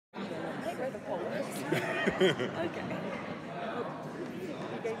Hey, where the police? Okay.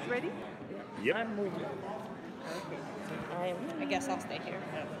 You guys ready? Yep. I'm moving. Okay. I guess I'll stay here.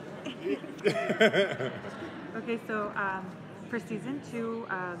 Okay, so for season 2,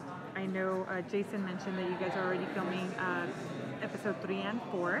 I know Jason mentioned that you guys are already filming episode 3 and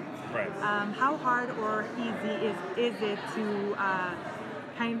 4. Right. How hard or easy is it to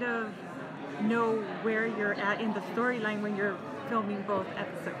kind of know where you're at in the storyline when you're filming both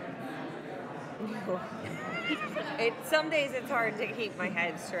episodes? Some days it's hard to keep my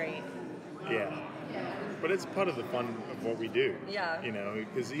head straight. Yeah. But it's part of the fun of what we do. Yeah. You know,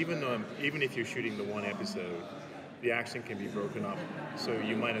 because even if you're shooting the one episode, the action can be broken up. So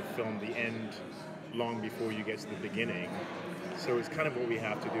you might have filmed the end long before you get to the beginning. So it's kind of what we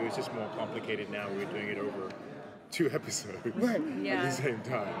have to do. It's just more complicated now. We're doing it over 2 episodes at the same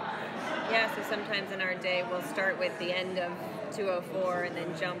time. Yeah, so sometimes in our day we'll start with the end of 204 and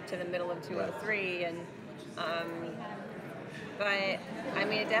then jump to the middle of 203. And but I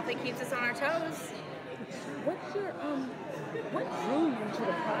mean, it definitely keeps us on our toes. What's your what drew you to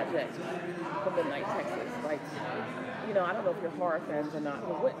the project from Midnight, Texas? Like, you know, I don't know if you're horror fans or not,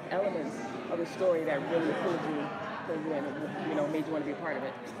 but what elements of the story that really pulled you in and, you know, made you want to be a part of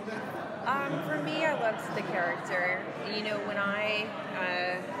it? For me, I loved the character. You know, when I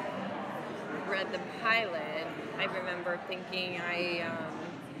read the pilot, I remember thinking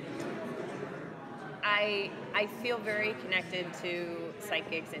I feel very connected to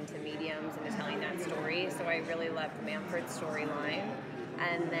psychics and to mediums and to telling that story, so I really loved Manfred's storyline.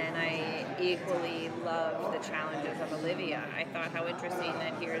 And then I equally loved the challenges of Olivia. I thought how interesting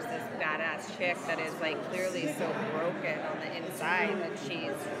that here's this badass chick that is like clearly so broken on the inside that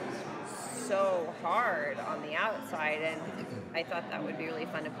she's so hard on the outside, and I thought that would be really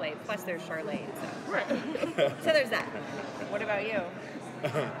fun to play. Plus there's Charlaine, so there's that. What about you?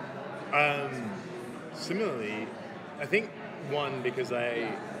 Similarly, I think one, because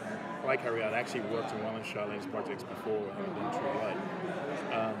I, like Arielle, actually worked on one of Charlaine's projects before, having done True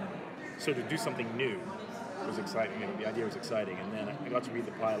Light. So to do something new was exciting. You know, the idea was exciting, and then I got to read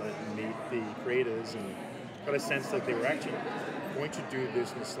the pilot and meet the creators, and got a sense that they were actually going to do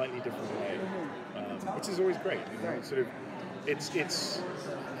this in a slightly different way, which is always great. You know, sort of, it's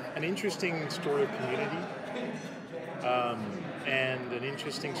an interesting story of community. And an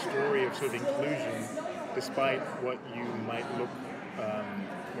interesting story of sort of inclusion, despite what you might look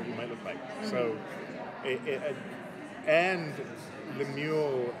like. So, and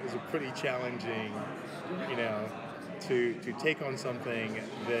Lemuel is a pretty challenging, you know, to take on something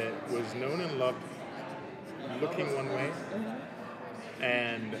that was known and loved, looking one way,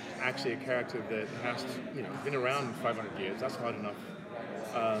 and actually a character that has, you know, been around 500 years. That's hard enough.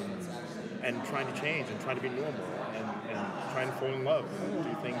 And trying to change and trying to be normal and trying to fall in love and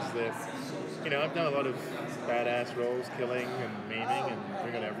do things that, you know, I've done a lot of badass roles, killing and maiming and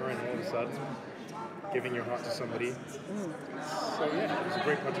doing whatever, and all of a sudden giving your heart to somebody. So yeah, it was a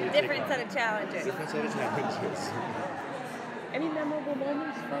great project. Different set of challenges. Different set of challenges. Any memorable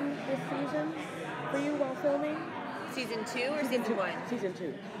moments from this season for you while filming? Season 2 or season 1? Season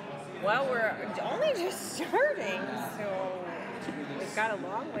 2. Well, we're only just starting, so we've got a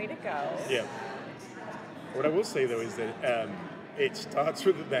long way to go. Yeah. What I will say though is that it starts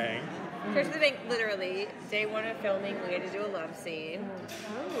with a bang. Here's the thing, literally, day 1 of filming, we had to do a love scene.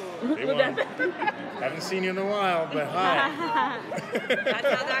 Day 1. Haven't seen you in a while, but hi. That's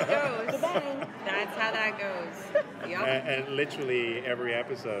how that goes. That's how that goes. Yep. And literally every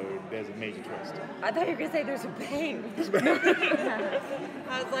episode, there's a major twist. I thought you were going to say there's a bang.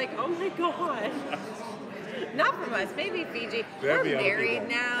 I was like, oh my God. Not from us, maybe Fiji. We're married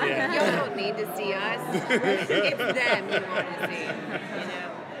now. Yeah. Y'all don't need to see us. It's them you want to see, you know.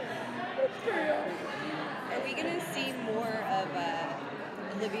 Are we going to see more of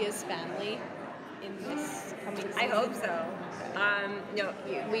Olivia's family in this coming season? I hope so. No,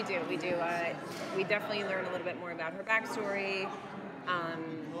 we do. We definitely learn a little bit more about her backstory.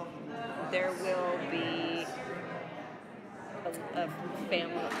 There will be a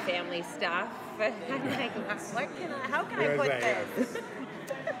family stuff. I'm like, how can I put this?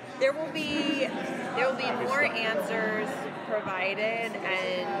 There will be more answers provided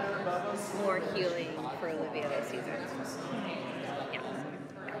and more healing for Olivia this season. Yeah.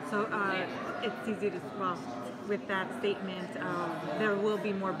 So it's easy to, well, with that statement, there will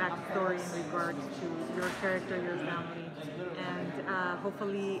be more backstory in regards to your character, your family, and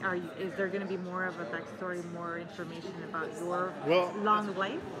hopefully, is there going to be more of a backstory, more information about your long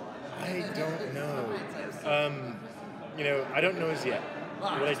life? I don't know. You know, I don't know as yet.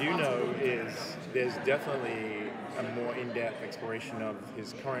 What I do know is there's definitely a more in-depth exploration of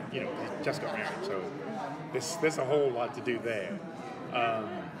his current, he's just got married, so there's a whole lot to do there.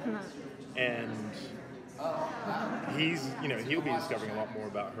 And he's, he'll be discovering a lot more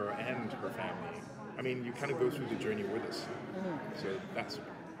about her and her family. I mean, you kind of go through the journey with us. So that's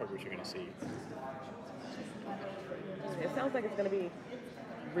what you're going to see. It sounds like it's going to be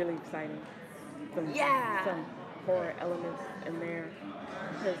really exciting. Some horror elements in there.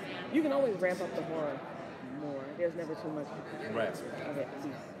 Because you can always ramp up the horror more. There's never too much of it.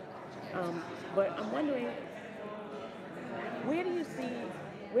 But I'm wondering, where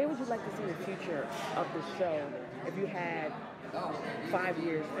would you like to see the future of the show if you had 5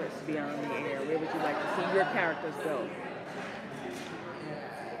 years first beyond the air? Where would you like to see your characters go?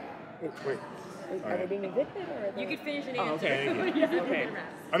 Wait. Are they being evicted, or You could finish an answer. Oh, okay. Okay.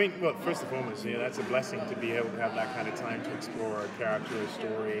 I mean, well, first and foremost, that's a blessing to be able to have that kind of time to explore a character, a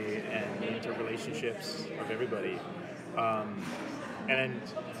story, and the interrelationships of everybody. And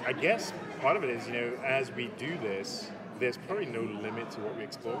I guess part of it is, as we do this, there's probably no limit to what we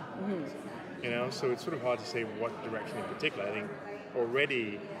explore. So it's sort of hard to say what direction in particular. I think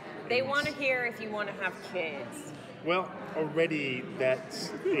already... They want to hear if you want to have kids. Well, already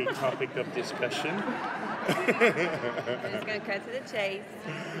that's a topic of discussion. I'm just going to cut to the chase.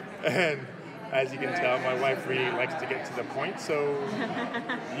 And as you can tell, my wife really likes to get to the point, so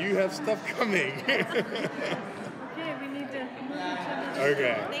you have stuff coming. Okay, we need to move each other.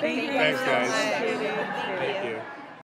 Okay. Thank you Thanks, so guys. much. Thank you.